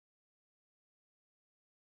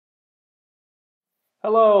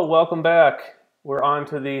Hello, welcome back. We're on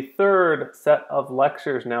to the third set of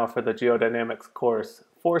lectures now for the Geodynamics course,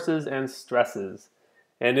 Forces and Stresses.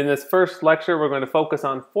 And in this first lecture, we're going to focus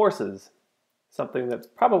on forces, something that's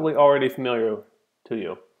probably already familiar to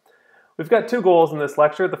you. We've got two goals in this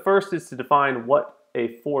lecture. The first is to define what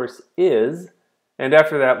a force is, and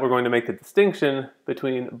after that, we're going to make the distinction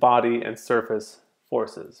between body and surface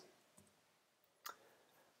forces.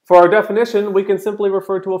 For our definition, we can simply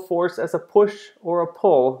refer to a force as a push or a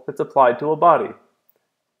pull that's applied to a body.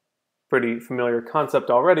 Pretty familiar concept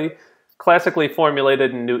already, classically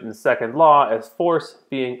formulated in Newton's second law as force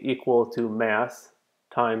being equal to mass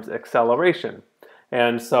times acceleration.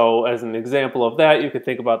 And so as an example of that, you could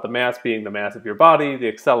think about the mass being the mass of your body, the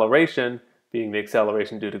acceleration being the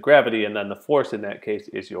acceleration due to gravity, and then the force in that case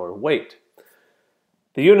is your weight.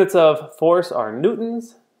 The units of force are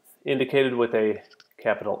newtons, indicated with a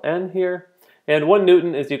capital N here, and 1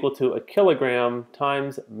 Newton is equal to a kilogram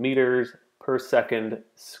times meters per second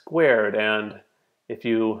squared. And if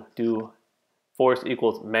you do force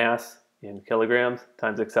equals mass in kilograms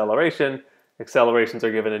times acceleration, accelerations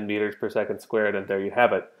are given in meters per second squared, and there you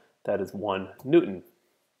have it. That is 1 Newton.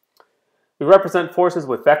 We represent forces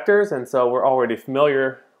with vectors, and so we're already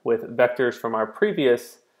familiar with vectors from our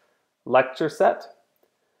previous lecture set.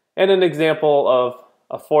 And an example of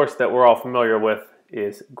a force that we're all familiar with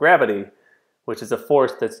is gravity, which is a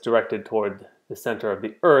force that's directed toward the center of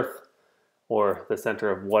the Earth, or the center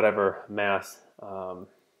of whatever mass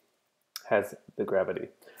has the gravity.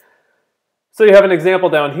 So you have an example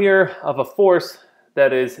down here of a force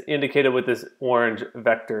that is indicated with this orange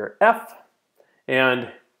vector F,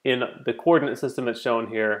 and in the coordinate system that's shown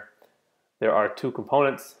here, there are two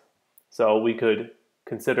components. So we could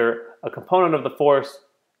consider a component of the force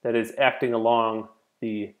that is acting along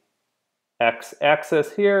the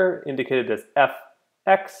x-axis here, indicated as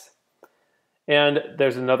Fx, and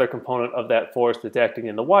there's another component of that force that's acting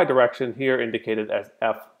in the y direction here, indicated as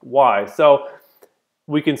Fy. So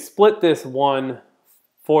we can split this one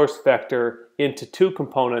force vector into two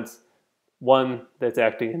components, one that's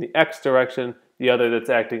acting in the x direction, the other that's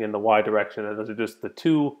acting in the y direction, and those are just the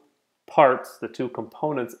two parts, the two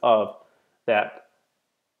components of that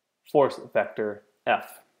force vector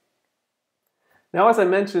F. Now, as I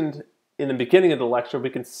mentioned in the beginning of the lecture,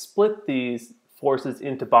 we can split these forces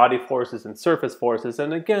into body forces and surface forces.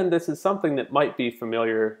 And again, this is something that might be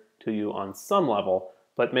familiar to you on some level,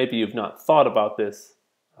 but maybe you've not thought about this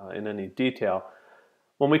in any detail.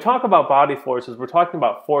 When we talk about body forces, we're talking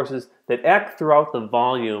about forces that act throughout the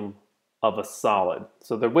volume of a solid.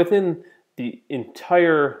 So they're within the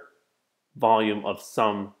entire volume of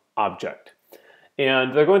some object.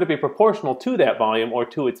 And they're going to be proportional to that volume or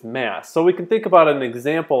to its mass. So we can think about an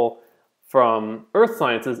example from earth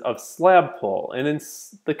sciences of slab pull. And in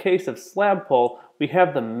the case of slab pull, we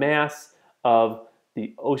have the mass of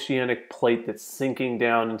the oceanic plate that's sinking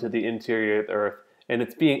down into the interior of the Earth, and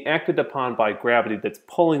it's being acted upon by gravity that's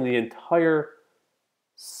pulling the entire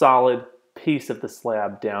solid piece of the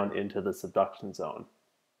slab down into the subduction zone.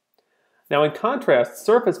 Now, in contrast,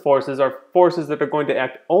 surface forces are forces that are going to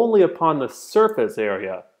act only upon the surface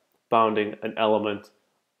area bounding an element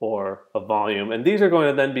or a volume, and these are going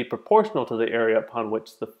to then be proportional to the area upon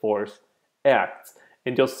which the force acts.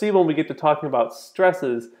 And you'll see when we get to talking about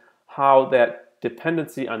stresses how that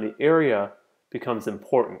dependency on the area becomes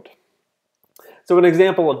important. So an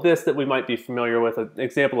example of this that we might be familiar with, an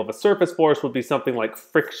example of a surface force would be something like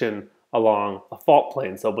friction along a fault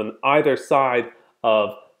plane. So when either side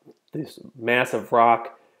of this massive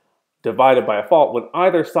rock divided by a fault, when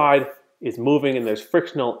either side is moving and there's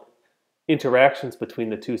frictional interactions between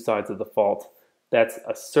the two sides of the fault, that's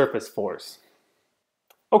a surface force.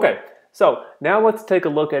 Okay, so now let's take a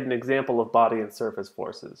look at an example of body and surface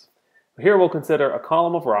forces. Here we'll consider a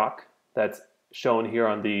column of rock that's shown here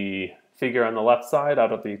on the figure on the left side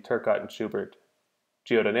out of the Turcotte and Schubert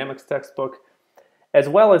Geodynamics textbook, as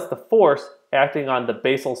well as the force acting on the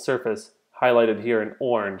basal surface highlighted here in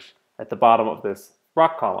orange at the bottom of this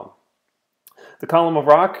rock column. The column of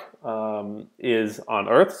rock is on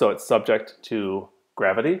Earth, so it's subject to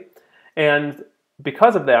gravity. And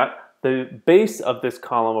because of that, the base of this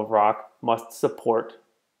column of rock must support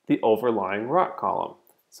the overlying rock column.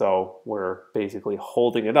 So we're basically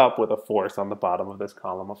holding it up with a force on the bottom of this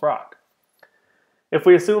column of rock. If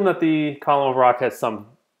we assume that the column of rock has some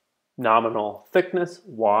nominal thickness,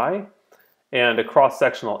 y, and a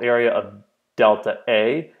cross-sectional area of delta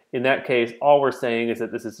A, in that case, all we're saying is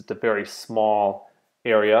that this is just a very small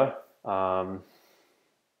area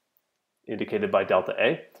indicated by delta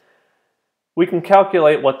A. We can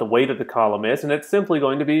calculate what the weight of the column is, and it's simply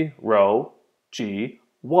going to be rho g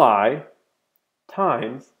y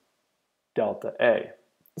times delta A.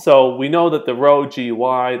 So we know that the rho gy,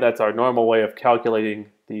 that's our normal way of calculating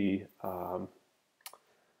the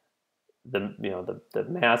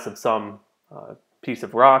mass of some piece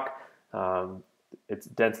of rock. Its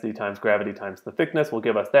density times gravity times the thickness will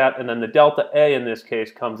give us that. And then the delta A in this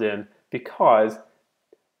case comes in because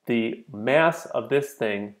the mass of this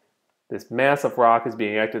thing, this mass of rock, is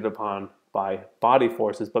being acted upon by body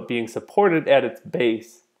forces, but being supported at its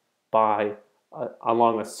base by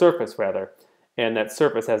along a surface rather, and that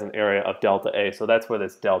surface has an area of delta A. So that's where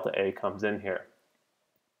this delta A comes in here.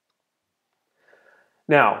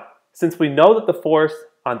 Now, since we know that the force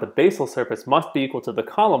on the basal surface must be equal to the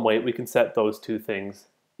column weight, we can set those two things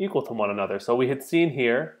equal to one another. So we had seen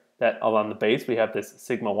here that along the base we have this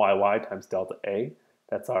sigma yy times delta A.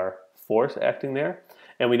 That's our force acting there.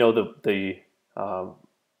 And we know the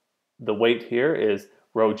weight here is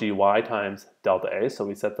rho gy times delta A, so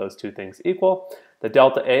we set those two things equal. The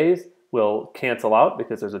delta A's will cancel out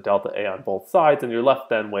because there's a delta A on both sides, and you're left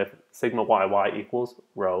then with sigma yy equals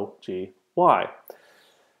rho gy.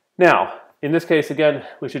 Now, in this case, again,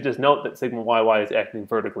 we should just note that sigma yy is acting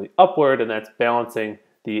vertically upward, and that's balancing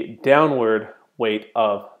the downward weight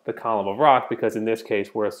of the column of rock, because in this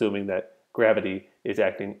case, we're assuming that gravity is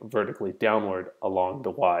acting vertically downward along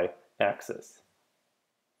the y-axis.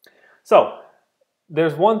 So,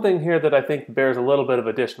 there's one thing here that I think bears a little bit of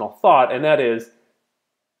additional thought, and that is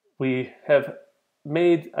we have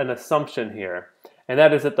made an assumption here, and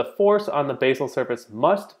that is that the force on the basal surface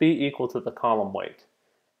must be equal to the column weight.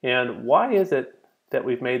 And why is it that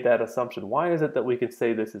we've made that assumption? Why is it that we can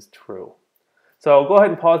say this is true? So go ahead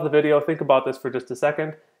and pause the video, think about this for just a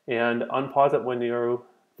second, and unpause it when you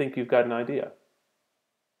think you've got an idea.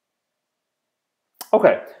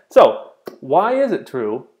 Okay, so why is it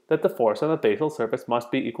true that the force on the basal surface must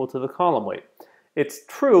be equal to the column weight? It's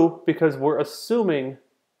true because we're assuming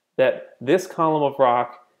that this column of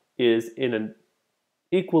rock is in an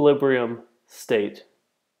equilibrium state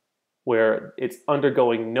where it's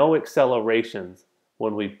undergoing no accelerations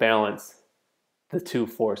when we balance the two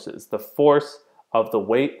forces. The force of the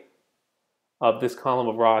weight of this column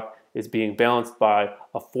of rock is being balanced by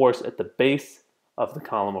a force at the base of the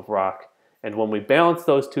column of rock. And when we balance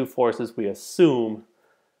those two forces, we assume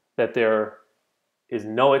that there is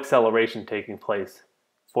no acceleration taking place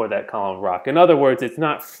for that column of rock. In other words, it's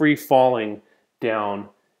not free falling down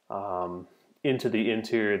into the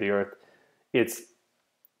interior of the Earth. It's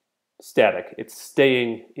static. It's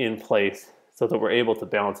staying in place so that we're able to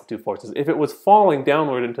balance the two forces. If it was falling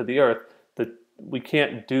downward into the Earth, we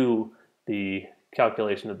can't do the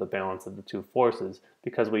calculation of the balance of the two forces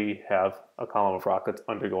because we have a column of rock that's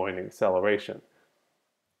undergoing acceleration.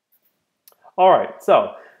 All right,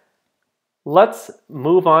 so let's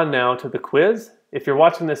move on now to the quiz. If you're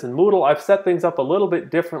watching this in Moodle, I've set things up a little bit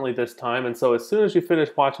differently this time, and so as soon as you finish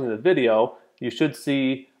watching the video, you should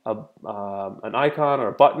see an icon or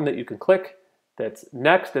a button that you can click that's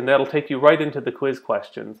next, and that'll take you right into the quiz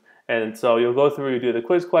questions. And so you'll go through, you do the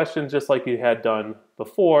quiz questions just like you had done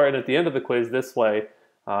before, and at the end of the quiz this way,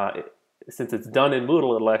 since it's done in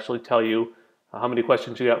Moodle, it'll actually tell you how many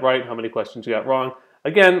questions you got right, how many questions you got wrong.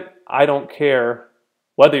 Again, I don't care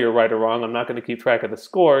whether you're right or wrong. I'm not going to keep track of the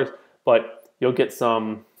scores, but you'll get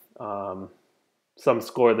some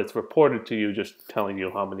score that's reported to you just telling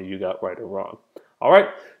you how many you got right or wrong. All right,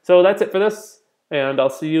 so that's it for this, and I'll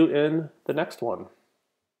see you in the next one.